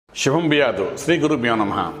శుభం బియాదు శ్రీ గురుభ్యో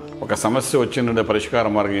నమః. ఒక సమస్య వచ్చిందంటే పరిష్కార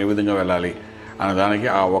మార్గం ఏ విధంగా వెళ్ళాలి అనే దానికి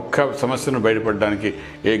ఆ ఒక్క సమస్యను బయటపడడానికి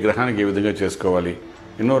ఏ గ్రహానికి ఏ విధంగా చేసుకోవాలి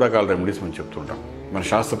ఎన్నో రకాల రెమెడీస్ మనం చెప్తుంటాం. మన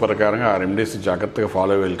శాస్త్ర ప్రకారంగా ఆ రెమెడీస్ జాగ్రత్తగా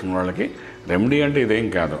ఫాలో వెళ్తున్న వాళ్ళకి రెమెడీ అంటే ఇదేం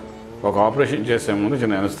కాదు, ఒక ఆపరేషన్ చేసే ముందు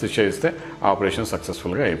చిన్న ఎనస్థిషియా ఇస్తే ఆపరేషన్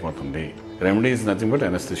సక్సెస్ఫుల్గా అయిపోతుంది. Remedy is nothing but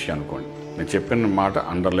anaesthesia అనుకోండి. నేను చెప్పిన మాట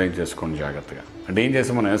అండర్లైన్ చేసుకోండి జాగ్రత్తగా. అంటే ఏం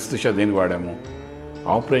చేస్తాం, మనం ఎనస్థిషియా దేనికి వాడాము,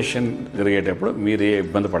 ఆపరేషన్ జరిగేటప్పుడు మీరు ఏ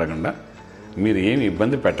ఇబ్బంది పడకుండా, మీరు ఏమి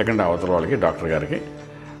ఇబ్బంది పెట్టకుండా అవతల వాళ్ళకి డాక్టర్ గారికి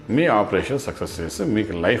మీ ఆపరేషన్ సక్సెస్ చేస్తే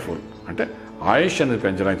మీకు లైఫ్ అంటే ఆయుష్ అనేది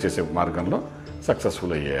పెంచడానికి చేసే మార్గంలో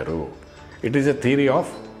సక్సెస్ఫుల్ అయ్యారు. It is a theory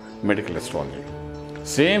of medical astrology.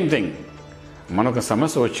 Same thing, మనకు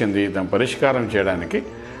సమస్య వచ్చింది, దాని పరిష్కారం చేయడానికి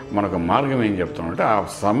మనకు మార్గం ఏం చెప్తామంటే ఆ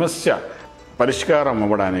సమస్య పరిష్కారం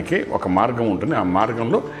అవ్వడానికి ఒక మార్గం ఉంటుంది. ఆ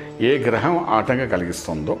మార్గంలో ఏ గ్రహం ఆటంకం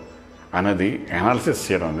కలిగిస్తుందో అనేది అనాలిసిస్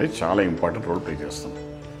చేయడం అనేది చాలా ఇంపార్టెంట్ రోల్ ప్లే చేస్తుంది.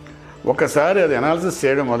 ఒకసారి అది అనాలిసిస్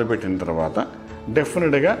చేయడం మొదలుపెట్టిన తర్వాత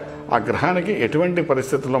డెఫినెట్గా ఆ గ్రహానికి ఎటువంటి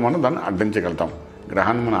పరిస్థితుల్లో మనం దాన్ని అడ్డించగలుగుతాం.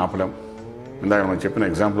 గ్రహాన్ని మనం ఆపలేం. ఇందాక మనం చెప్పిన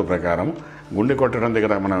ఎగ్జాంపుల్ ప్రకారం గుండె కొట్టడం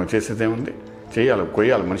దగ్గర మనం చేసేది ఏముంది, చేయాలి,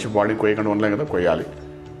 కొయ్యాలి. మనిషి బాడీ కొయ్యకుండా ఉండలేం కదా,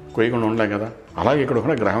 కొయ్యకుండా ఉండలేం కదా. అలాగే ఇక్కడ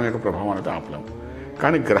కూడా గ్రహం యొక్క ప్రభావం అనేది ఆపలేం.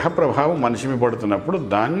 కానీ గ్రహ ప్రభావం మనిషి మీద పడుతున్నప్పుడు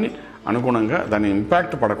దాన్ని అనుగుణంగా దాని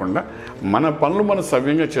ఇంపాక్ట్ పడకుండా మన పనులు మనం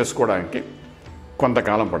సవ్యంగా చేసుకోవడానికి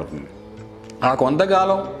కొంతకాలం పడుతుంది. ఆ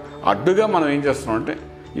కొంతకాలం అడ్డుగా మనం ఏం చేస్తున్నామంటే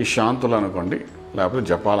ఈ శాంతులు అనుకోండి, లేకపోతే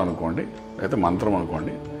జపాలు అనుకోండి, లేకపోతే మంత్రం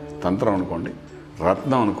అనుకోండి, తంత్రం అనుకోండి,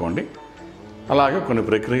 రత్నం అనుకోండి, అలాగే కొన్ని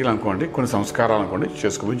ప్రక్రియలు అనుకోండి, కొన్ని సంస్కారాలు అనుకోండి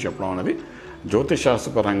చేసుకోమని చెప్పడం అనేది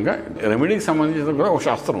జ్యోతిషాస్త్రపరంగా రెమెడీకి సంబంధించిన కూడా ఒక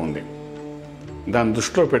శాస్త్రం ఉంది. దాన్ని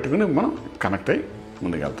దృష్టిలో పెట్టుకుని మనం కనెక్ట్ అయ్యి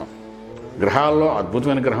ముందుకెళ్తాం. గ్రహాల్లో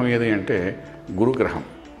అద్భుతమైన గ్రహం ఏది అంటే గురుగ్రహం.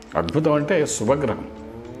 అద్భుతం అంటే శుభగ్రహం.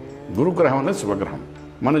 గురుగ్రహం అనేది శుభగ్రహం.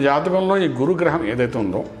 మన జాతకంలో ఈ గురుగ్రహం ఏదైతే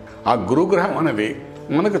ఉందో ఆ గురుగ్రహం అనేది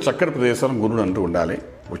మనకు చక్కటి ప్రదేశంలో గురుడు అంటూ ఉండాలి,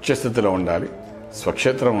 ఉచ్చస్థితిలో ఉండాలి,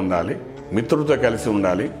 స్వక్షేత్రం ఉండాలి, మిత్రులతో కలిసి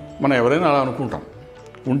ఉండాలి. మనం ఎవరైనా అలా అనుకుంటాం,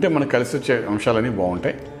 ఉంటే మనకు కలిసి వచ్చే అంశాలన్నీ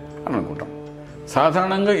బాగుంటాయి అని అనుకుంటాం.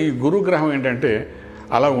 సాధారణంగా ఈ గురుగ్రహం ఏంటంటే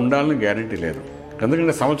అలా ఉండాలని గ్యారంటీ లేదు.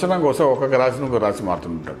 ఎందుకంటే సంవత్సరానికి కోసం ఒక్కొక్క రాశిని ఒక రాశి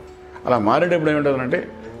మారుతుంటాడు. అలా మారేటప్పుడు ఏమిటంటే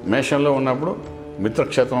మేషంలో ఉన్నప్పుడు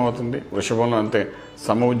మిత్రక్షేత్రం అవుతుంది, వృషభంలో అంతే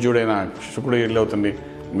సమఉజ్జుడైన శుక్రుడు ఇల్లు అవుతుంది,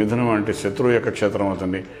 మిథునం అంటే శత్రువు యొక్క క్షేత్రం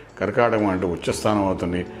అవుతుంది, కర్కాటకం అంటే ఉచ్చస్థానం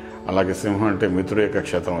అవుతుంది, అలాగే సింహం అంటే మిత్రుడు యొక్క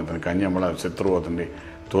క్షేత్రం అవుతుంది, కన్య మళ్ళా శత్రువు అవుతుంది,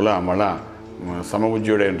 తుల మళ్ళా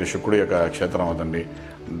సమఉజ్జుడే అంటే శుక్రుడు యొక్క క్షేత్రం అవుతుంది,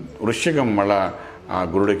 వృశ్చికం మళ్ళా ఆ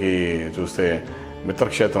గురుడికి చూస్తే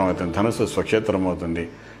మిత్రక్షేత్రం అవుతుంది, ధనుసు స్వక్షేత్రం అవుతుంది,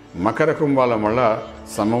 మకర కుంభాల మళ్ళా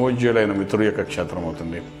సమఉజ్జుడైన మిత్రుడు యొక్క క్షేత్రం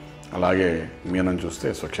అవుతుంది, అలాగే మీనం చూస్తే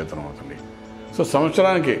స్వక్షేత్రం అవుతుంది. సో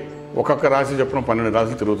సంవత్సరానికి ఒక్కొక్క రాశి చొప్పున 12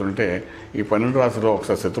 రాశులు తిరుగుతుంటే ఈ 12 రాశిలో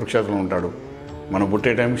ఒకసారి శత్రుక్షేత్రం ఉంటాడు. మనం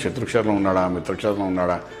పుట్టే టైంకి శత్రుక్షేత్రం ఉన్నాడా, మిత్రక్షేత్రం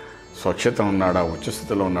ఉన్నాడా, స్వక్షేత్రం ఉన్నాడా,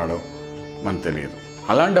 ఉచ్చస్థితిలో ఉన్నాడో మనకు తెలియదు.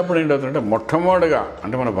 అలాంటప్పుడు ఏంటవుతుందంటే మొట్టమొదటిగా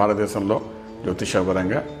అంటే మన భారతదేశంలో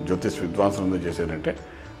జ్యోతిషపరంగా జ్యోతిష్ విద్వాంసులు ఎందుకు చేసేదంటే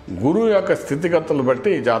గురువు యొక్క స్థితిగతులు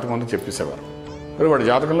బట్టి జాతకం అంతా చెప్పేసేవారు. మరి వాడి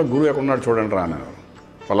జాతకంలో గురువు ఎక్కడ ఉన్నాడు చూడండి రా అనేవారు.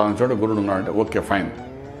 ఫలానా చోట గురుడు ఉన్నాడంటే ఓకే ఫైన్,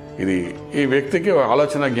 ఇది ఈ వ్యక్తికి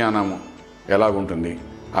ఆలోచన జ్ఞానము ఎలాగుంటుంది,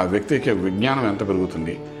 ఆ వ్యక్తికి విజ్ఞానం ఎంత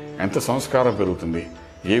పెరుగుతుంది, ఎంత సంస్కారం పెరుగుతుంది,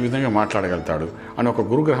 ఏ విధంగా మాట్లాడగలుగుతాడు అని ఒక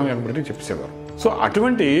గురుగ్రహం యొక్క బట్టి చెప్పేసేవారు. సో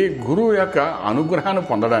అటువంటి గురువు యొక్క అనుగ్రహాన్ని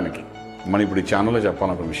పొందడానికి మనం ఇప్పుడు ఈ ఛానల్లో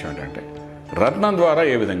చెప్పాలన్న విషయం ఏంటంటే రత్నం ద్వారా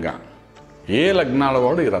ఏ విధంగా ఏ లగ్నాల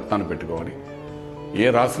వాడు ఈ రత్నాన్ని పెట్టుకోవాలి, ఏ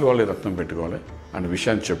రాశుల వాళ్ళు ఈ రత్నం పెట్టుకోవాలి అనే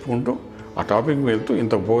విషయాన్ని చెప్పుకుంటూ ఆ టాపిక్ వెళ్తూ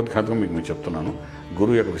ఇంత ఉపయోగకరంగా మీకు చెప్తున్నాను.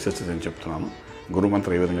 గురువు యొక్క విశిష్టతని చెప్తున్నాను, గురు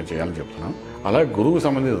మంత్రం ఏ విధంగా చేయాలని చెప్తున్నాను. అలాగే గురువుకు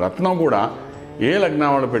సంబంధించిన రత్నం కూడా ఏ లగ్నం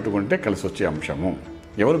వాళ్ళు పెట్టుకుంటే కలిసి వచ్చే అంశము,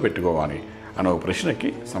 ఎవరు పెట్టుకోవాలి అనే ఒక ప్రశ్నకి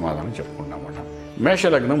సమాధానం చెప్పుకుంటామన్నమాట.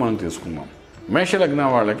 మేషలగ్నం మనం తీసుకుందాం. మేషలగ్నం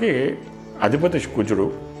వాళ్ళకి అధిపతి కుజుడు,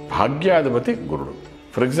 భాగ్యాధిపతి గురుడు.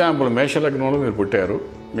 ఫర్ ఎగ్జాంపుల్ మేషలగ్నంలో మీరు పుట్టారు,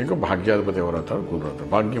 మీకు భాగ్యాధిపతి ఎవరవుతారు, గురుడు అవుతారు.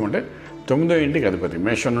 భాగ్యం అంటే 9వ ఇంటికి అధిపతి.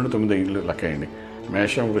 మేషం నుండి 9 ఇంట్లు లెక్కేయండి.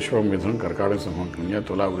 మేషం, వృషభం, మిథునం, కర్కాటక, సింహం, కన్య,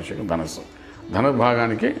 తుల, వృషికం, ధనస్సు.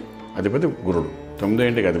 ధనభాగానికి అధిపతి గురుడు, 9వ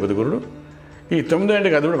ఇంటికి అధిపతి గురుడు. ఈ 9వ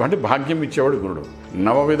ఇంటికి అధిపతి అంటే భాగ్యం ఇచ్చేవాడు గురుడు.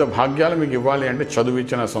 నవవిధ భాగ్యాలు మీకు ఇవ్వాలి అంటే చదువు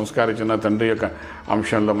ఇచ్చిన, సంస్కారం ఇచ్చిన, తండ్రి యొక్క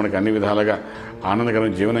అంశంలో మనకి అన్ని విధాలుగా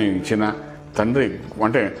ఆనందకరమైన జీవనం ఇచ్చిన తండ్రి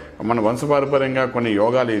అంటే మన వంశపారంపర్యంగా కొన్ని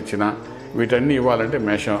యోగాలు ఇచ్చిన వీటన్నీ ఇవ్వాలంటే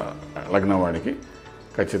మేష లగ్నం వాడికి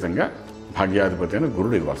ఖచ్చితంగా భాగ్యాధిపతి అయిన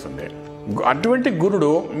గురుడు ఇవ్వాల్సిందే. అటువంటి గురుడు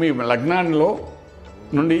మీ లగ్నాల్లో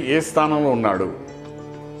నుండి ఏ స్థానంలో ఉన్నాడు,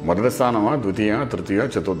 మొదటి స్థానమా, ద్వితీయ, తృతీయ,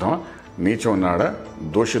 చతుర్థమా, నీచం ఉన్నాడా,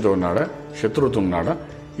 దోషితో ఉన్నాడా, శత్రువుతో ఉన్నాడా,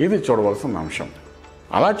 ఇది చూడవలసిన అంశం.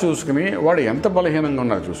 అలా చూసుకుని వాడు ఎంత బలహీనంగా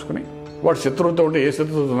ఉన్నాడో చూసుకుని, వాడు శత్రువుతో ఉంటే ఏ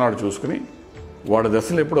శత్రువుతో ఉన్నాడో చూసుకుని వాడి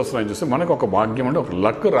దశలు ఎప్పుడు వస్తున్నాయని చూస్తే మనకు ఒక భాగ్యం అంటే ఒక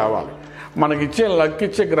లక్ రావాలి. మనకిచ్చే లక్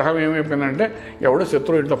ఇచ్చే గ్రహం ఏమైపోయిందంటే ఎవడో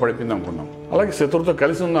శత్రువు ఇంట్లో పడిపోయింది అనుకుంటాం, అలాగే శత్రువుతో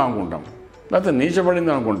కలిసి ఉందాం అనుకుంటాం, లేకపోతే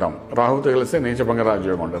నీచపడింది అనుకుంటాం. రాహుతో కలిస్తే నీచభంగ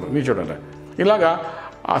రాజయోగం అంటారు, నీచుడు అంటే. ఇలాగా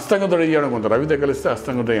అస్తంగతుడు అయ్యాడు అనుకుంటారు, రవితో కలిస్తే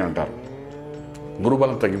అస్తంగతుడు అంటారు,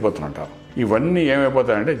 గురుబలం తగ్గిపోతుందంటారు. ఇవన్నీ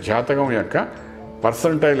ఏమైపోతాయంటే జాతకం యొక్క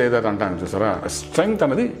పర్సంటైల్ ఏదైతే అంటాను చూసారా, స్ట్రెంగ్త్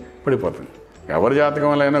అనేది పడిపోతుంది. ఎవరి జాతకం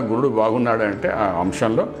వల్ల అయినా గురుడు బాగున్నాడు అంటే ఆ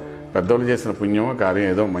అంశంలో పెద్దోళ్ళు చేసిన పుణ్యమో కార్యం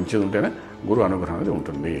ఏదో మంచిది ఉంటేనే గురు అనుగ్రహం అనేది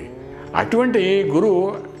ఉంటుంది. అటువంటి గురువు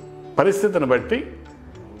పరిస్థితిని బట్టి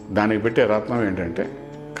దానికి పెట్టే రత్నం ఏంటంటే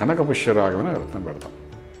కనక పుష్యరాగమైన రత్నం పెడతాం.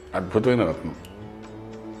 అద్భుతమైన రత్నం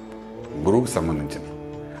గురువుకు సంబంధించింది.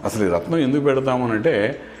 అసలు ఈ రత్నం ఎందుకు పెడతాము అంటే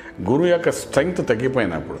గురువు యొక్క స్ట్రెంగ్త్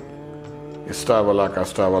తగ్గిపోయినప్పుడు ఇష్టాబల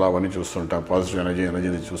కష్టాబల అవన్నీ చూస్తుంటాం, పాజిటివ్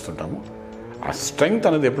ఎనర్జీని చూస్తుంటాము. ఆ స్ట్రెంగ్త్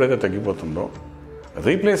అనేది ఎప్పుడైతే తగ్గిపోతుందో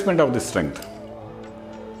replacement of the strength,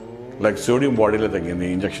 like sodium బాడీలో తగ్గింది,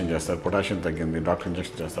 ఇంజక్షన్ చేస్తారు, పొటాషియం తగ్గింది, డాక్టర్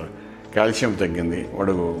ఇంజక్షన్ చేస్తాడు, కాల్షియం తగ్గింది,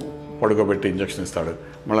 వాడు పడుకోబెట్టి ఇంజక్షన్ ఇస్తాడు,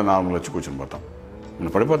 మళ్ళీ నార్మల్ వచ్చి కూర్చొని పోతాం,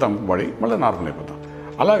 మనం పడిపోతాం, బాడీ మళ్ళీ నార్మల్ అయిపోతాం.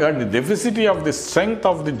 అలాగా the డెఫిసిటీ of the strength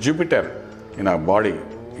of the Jupiter in ఆ బాడీ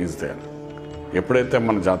ఈజ్ దేర్. ఎప్పుడైతే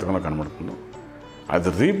మన జాతకంలో కనబడుతుందో అది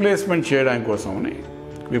రీప్లేస్మెంట్ చేయడానికి కోసమని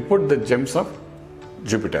we put the Gems of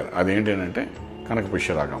Jupiter. అదేంటంటే కనక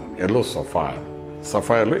పుష్యరాగం, yellow sapphire.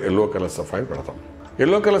 సఫైర్లో yellow colour sapphire పెడతాం.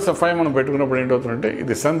 ఎల్లో కలర్ సఫైర్ మనం పెట్టుకున్నప్పుడు ఏంటవుతుందంటే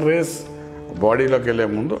ఇది సన్ రేస్ బాడీలోకి వెళ్ళే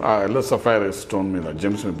ముందు ఆ ఎల్లో సఫైర్ స్టోన్ మీద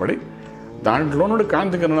జెమ్స్ మీద పడి దాంట్లో నుండి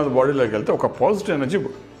కాంతి కిరణాలు బాడీలోకి వెళ్తే ఒక పాజిటివ్ ఎనర్జీ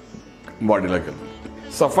బాడీలోకి వెళ్తుంది.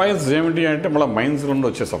 సఫైర్స్ ఏమిటి అంటే మళ్ళీ మైండ్స్ నుండి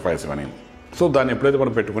వచ్చే సఫైర్స్ ఇవన్నీ. సో దాన్ని ఎప్పుడైతే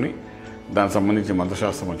మనం పెట్టుకుని దానికి సంబంధించి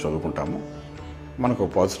మంత్రశాస్త్రం మనం చదువుకుంటామో మనకు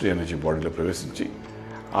పాజిటివ్ ఎనర్జీ బాడీలో ప్రవేశించి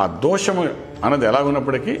ఆ దోషము అన్నది ఎలా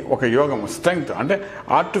ఉన్నప్పటికీ ఒక యోగం స్ట్రెంగ్త్ అంటే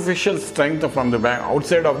artificial strength from the back out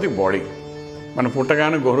side of the body. మన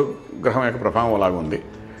పుట్టగానే గ్రహం యొక్క ప్రభావం అలాగ ఉంది,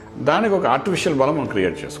 దానికి ఒక ఆర్టిఫిషియల్ బలం మనం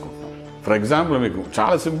క్రియేట్ చేసుకుంటున్నాం. ఫర్ ఎగ్జాంపుల్ మీకు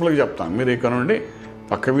చాలా సింపుల్గా చెప్తాను, మీరు ఇక్కడ నుండి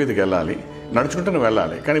పక్క వీధికి వెళ్ళాలి, నడుచుకుంటూనే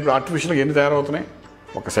వెళ్ళాలి, కానీ ఇప్పుడు ఆర్టిఫిషియల్గా ఎన్ని తయారవుతున్నాయి?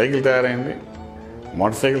 ఒక సైకిల్ తయారైంది,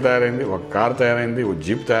 మోటార్ సైకిల్ తయారైంది, ఒక కార్ తయారైంది, ఒక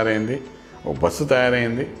జీప్ తయారైంది, ఒక బస్సు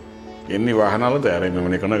తయారైంది, ఎన్ని వాహనాలు తయారైంది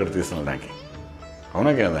మిమ్మల్ని ఇక్కడ తీసుకెళ్ళడానికి.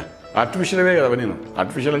 అవునా కదా? ఆర్టిఫిషియల్వే కదా నేను.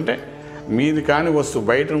 ఆర్టిఫిషియల్ అంటే మీది కాని వస్తువు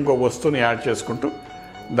బయట ఇంకో వస్తువుని యాడ్ చేసుకుంటూ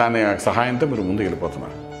దాని సహాయంతో మీరు ముందుకు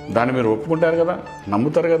వెళ్ళిపోతున్నారు. దాన్ని మీరు ఒప్పుకుంటారు కదా,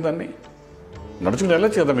 నమ్ముతారు కదా, దాన్ని నడుచుకుని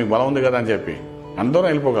వెళ్ళచ్చు కదా, మీకు బలం ఉంది కదా అని చెప్పి అంత దూరం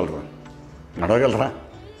వెళ్ళిపోగలరా? నడవగలరా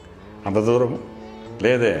అంత దూరం?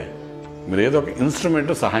 లేదే, మీరు ఏదో ఒక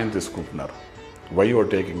ఇన్స్ట్రుమెంట్ సహాయం తీసుకుంటున్నారు. Why your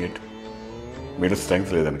taking it? మీరు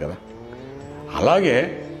స్ట్రెంగ్త్ లేదని కదా. అలాగే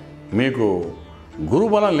మీకు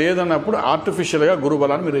గురుబలం లేదన్నప్పుడు ఆర్టిఫిషియల్గా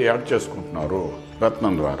గురుబలాన్ని మీరు యాడ్ చేసుకుంటున్నారు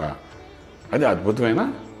రత్నం ద్వారా. అది అద్భుతమైన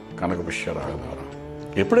కనకపుష్యరాగ ద్వారా.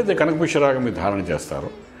 ఎప్పుడైతే కనకపుష్యరాగం మీరు ధారణ చేస్తారో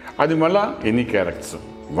అది మళ్ళీ ఎన్ని carrots,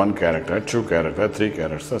 1 carrot, 2 carrot, 3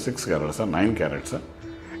 carrots, 6 carrots, 9 carrots,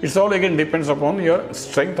 it's all again depends upon your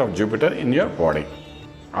strength of Jupiter in your body.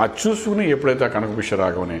 ఆ చూసుకుని ఎప్పుడైతే ఆ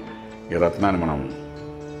కనకపుష్యరాగం అనే ఈ రత్నాన్ని మనం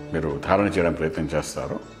మీరు ధారణ చేయడానికి ప్రయత్నం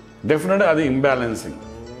చేస్తారో డెఫినెట్గా అది ఇంబ్యాలెన్సింగ్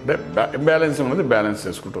అంటే ఇంబ్యాలెన్సింగ్ అనేది బ్యాలెన్స్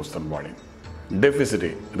చేసుకుంటూ వస్తుంది బాడీ. డెఫిసిటీ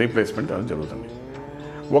రీప్లేస్మెంట్ అనేది జరుగుతుంది.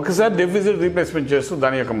 ఒకసారి డెఫిసిట్ రీప్లేస్మెంట్ చేస్తూ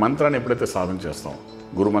దాని యొక్క మంత్రాన్ని ఎప్పుడైతే సాధన చేస్తాం,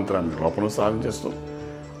 గురు మంత్రాన్ని లోపల సాధన చేస్తూ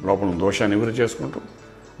లోపల దోషాన్ని నివృత్తి చేసుకుంటూ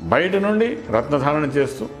బయట నుండి రత్నధారణ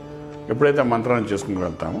చేస్తూ ఎప్పుడైతే మంత్రాన్ని చేసుకుని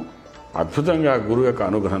వెళ్తామో అద్భుతంగా గురువు యొక్క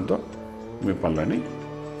అనుగ్రహంతో మీ పనులన్నీ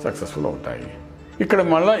సక్సెస్ఫుల్ అవుతాయి. ఇక్కడ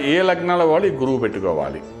మళ్ళీ ఏ లగ్నాల వాళ్ళు ఈ గురువు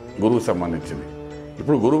పెట్టుకోవాలి, గురువుకు సంబంధించింది.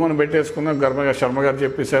 ఇప్పుడు గురువు మనం పెట్టేసుకున్నాం, శర్మ గారు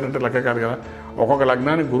చెప్పేశారంటే లెక్క కాదు కదా. ఒక్కొక్క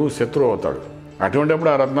లగ్నానికి గురువు శత్రువు అవుతాడు. అటువంటిప్పుడు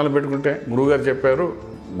ఆ రత్నాలు పెట్టుకుంటే గురువు గారు చెప్పారు,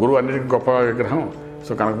 గురువు అన్నిటికీ గొప్ప విగ్రహం,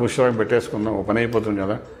 సో కనకపుష్యరాగం పెట్టేసుకుందాం, ఓ పని అయిపోతుంది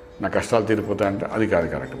కదా, నా కష్టాలు తీరిపోతాయంటే అది కాదు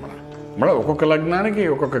కరెక్ట్. మళ్ళీ ఒక్కొక్క లగ్నానికి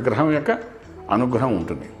ఒక్కొక్క గ్రహం యొక్క అనుగ్రహం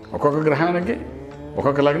ఉంటుంది. ఒక్కొక్క గ్రహానికి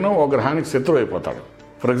ఒక్కొక్క లగ్నం ఒక గ్రహానికి శత్రువు అయిపోతాడు.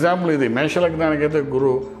 ఫర్ ఎగ్జాంపుల్ ఇది మేష లగ్నానికి అయితే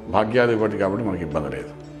గురువు భాగ్యాధిపతి కాబట్టి మనకి ఇబ్బంది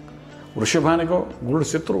లేదు. వృషభానికో గురుడు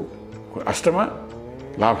శత్రువు, అష్టమ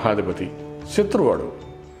లాభాధిపతి శత్రువాడు.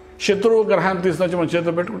 శత్రువు గ్రహాన్ని తీసుకొచ్చి మన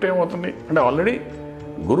చేతిలో పెట్టుకుంటే ఏమవుతుంది అంటే ఆల్రెడీ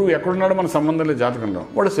గురువు ఎక్కడున్నాడో మన సంబంధం లేదు జాతకంలో,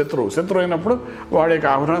 వాడు శత్రువు అయినప్పుడు వాడి యొక్క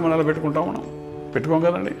ఆభరణాలు మనం పెట్టుకుంటాం, మనం పెట్టుకోం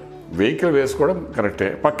కదండి. వెహికల్ వేసుకోవడం కరెక్టే,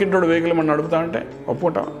 పక్కింటోడు వెహికల్ మనం నడుపుతా అంటే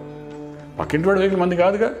ఒప్పుకుంటాం. పక్కింటోడు వెహికల్ మంది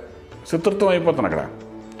కాదుగా, శత్రుత్వం అయిపోతుంది అక్కడ.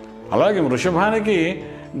 అలాగే వృషభానికి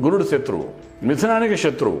గురుడు శత్రువు, మిథునానికి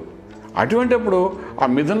శత్రువు. అటువంటిప్పుడు ఆ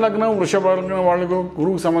మిథున లగ్నం వృషభ లగ్నం వాళ్ళకు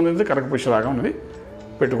గురువుకు సంబంధించి కనకపుష్యరాగం అనేది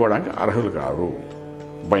పెట్టుకోవడానికి అర్హులు కాదు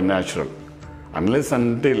by natural. Unless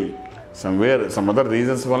until some other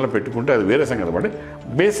reasons వల్ల పెట్టుకుంటే అది వేరే సంగతి. బట్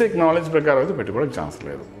బేసిక్ నాలెడ్జ్ ప్రకారం అయితే పెట్టుకోవడానికి ఛాన్స్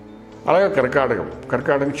లేదు. అలాగే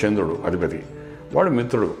కర్కాటకం చంద్రుడు అధిపతి, వాడు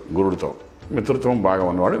మిత్రుడు గురుడితో. మిత్రత్వం బాగా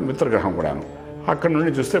ఉన్నవాడు, మిత్రగ్రహం కూడాను. అక్కడ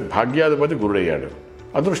నుండి చూస్తే భాగ్యాధిపతి గురుడయ్యాడు,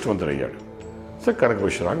 అదృష్టవంతుడయ్యాడు. సో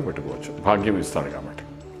కనకపుష్యరాగం పెట్టుకోవచ్చు, భాగ్యం ఇస్తాడు కాబట్టి.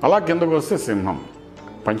 అలా కిందకు వస్తే సింహం,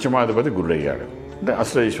 పంచమాధిపతి గురుడయ్యాడు, అంటే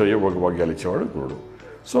అష్టైశ్వర్య భోగభాగ్యాలు ఇచ్చేవాడు గురుడు.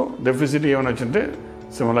 సో డెఫిసిటీ ఏమైనా వచ్చింటే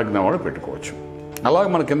సింహలగ్నం వాడు పెట్టుకోవచ్చు. అలాగే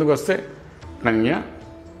మన కిందకు వస్తే కన్య,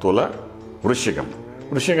 తుల, వృశ్చికం.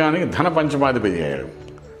 వృశ్చికానికి ధన పంచమాధిపతి అయ్యాడు.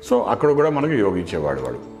 సో అక్కడ కూడా మనకు యోగించేవాడు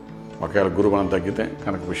వాడు. ఒకవేళ గురుబలం తగ్గితే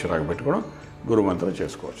కనకపుష్యరాగం పెట్టుకోవడం, గురుమంత్రం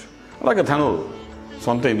చేసుకోవచ్చు. అలాగే ధనువు,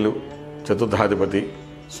 సొంత ఇల్లు, చతుర్థాధిపతి,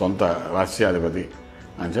 సొంత రాస్యాధిపతి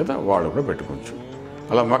అంచేత వాళ్ళు కూడా పెట్టుకోవచ్చు.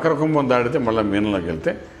 అలా మకర కుంభం దాడితే మళ్ళీ మీనంలోకి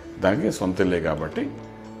వెళ్తే దానికి సొంత ఇల్లే కాబట్టి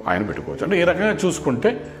ఆయన పెట్టుకోవచ్చు. అంటే ఈ రకంగా చూసుకుంటే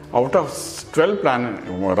అవుట్ ఆఫ్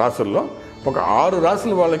 12 రాసుల్లో ఒక 6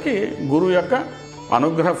 రాసుల వాళ్ళకి గురువు యొక్క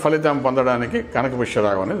అనుగ్రహ ఫలితం పొందడానికి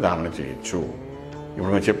కనకపుష్యరాగం అనేది ధారణ చేయొచ్చు.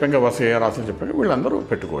 ఇప్పుడు మేము చెప్పాక వరుస ఏ రాసులు చెప్పాక వీళ్ళందరూ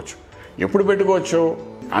పెట్టుకోవచ్చు. ఎప్పుడు పెట్టుకోవచ్చు?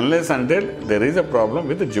 అన్లెస్ అంటే there is a problem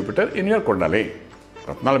with Jupiter in your kundali.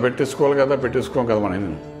 రత్నాలు పెట్టేసుకోవాలి కదా, పెట్టేసుకోం కదా మనం.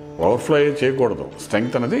 ఓవర్ఫ్లో చేయకూడదు.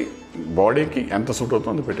 స్ట్రెంగ్త్ అనేది బాడీకి ఎంత సూట్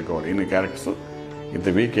అవుతుందో అంత పెట్టుకోవాలి. ఇన్ని క్యారెక్టర్స్ ఇంత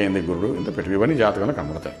వీక్ అయింది గురుడు, ఇంత పెట్టుకు, ఇవన్నీ జాతకంలో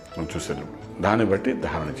కనబడతాయి మనం చూసేటప్పుడు. దాన్ని బట్టి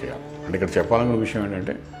ధారణ చేయాలి. అంటే ఇక్కడ చెప్పాలనుకున్న విషయం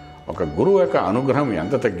ఏంటంటే ఒక గురువు యొక్క అనుగ్రహం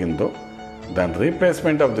ఎంత తగ్గిందో దాని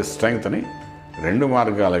రీప్లేస్మెంట్ ఆఫ్ ది స్ట్రెంగ్త్ అని 2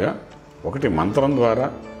 మార్గాలుగా, ఒకటి మంత్రం ద్వారా,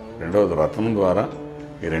 రెండవది రత్నం ద్వారా.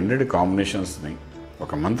 ఈ రెండింటి కాంబినేషన్స్ని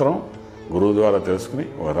ఒక మంత్రం గురువు ద్వారా తెలుసుకుని,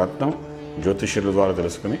 ఒక రత్నం జ్యోతిష్యుల ద్వారా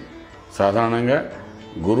తెలుసుకుని, సాధారణంగా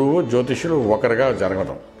గురువు జ్యోతిష్యులు ఒకరిగా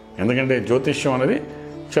జరగడం. ఎందుకంటే జ్యోతిష్యం అనేది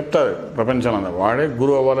చెప్తారు ప్రపంచంలో, వాడే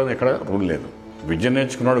గురువు అవ్వాలని ఎక్కడ రూల్ లేదు. విద్య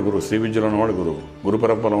నేర్చుకున్నాడు గురువు, శ్రీ విద్యలో ఉన్నవాడు గురువు, గురు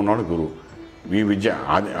పరంపరలో ఉన్నవాడు గురువు. ఈ విద్య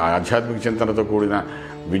ఆధ్యాత్మిక చింతనతో కూడిన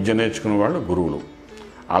విద్య నేర్చుకునే వాళ్ళు గురువులు.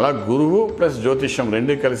 అలా గురువు ప్లస్ జ్యోతిష్యం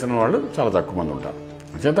రెండూ కలిసిన వాళ్ళు చాలా తక్కువ మంది ఉంటారు.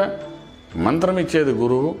 చేత మంత్రం ఇచ్చేది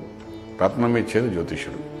గురువు, రత్నం ఇచ్చేది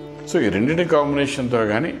జ్యోతిష్యుడు. సో ఈ రెండింటి కాంబినేషన్తో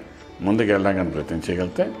కానీ ముందుకు వెళ్ళడానికి ప్రయత్నం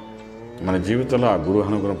చేయగలిగితే మన జీవితంలో ఆ గురువు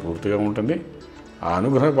అనుగ్రహం పూర్తిగా ఉంటుంది. ఆ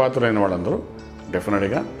అనుగ్రహ పాత్రులైన వాళ్ళందరూ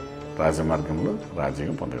డెఫినెట్గా రాజమార్గంలో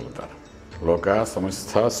రాజ్యం పొందగలుగుతారు. లోక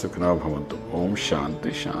సమస్త సుఖినో భవంతు. ఓం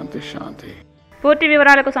శాంతి శాంతి శాంతి. పూర్తి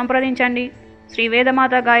వివరాలకు సంప్రదించండి శ్రీ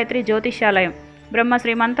వేదమాత గాయత్రి జ్యోతిష్యాలయం, బ్రహ్మ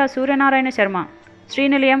శ్రీ మంతా సూర్యనారాయణ శర్మ, శ్రీ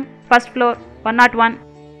నిలయం, 1st floor, 101,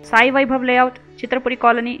 Sai Vaibhav layout, Chitrapuri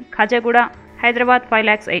colony, Khajaguda, Hyderabad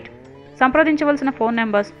 5,08,000. సంప్రదించవలసిన ఫోన్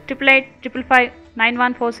నెంబర్స్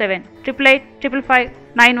 8885559147,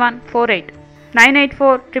 8855559148,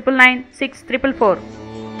 984999644.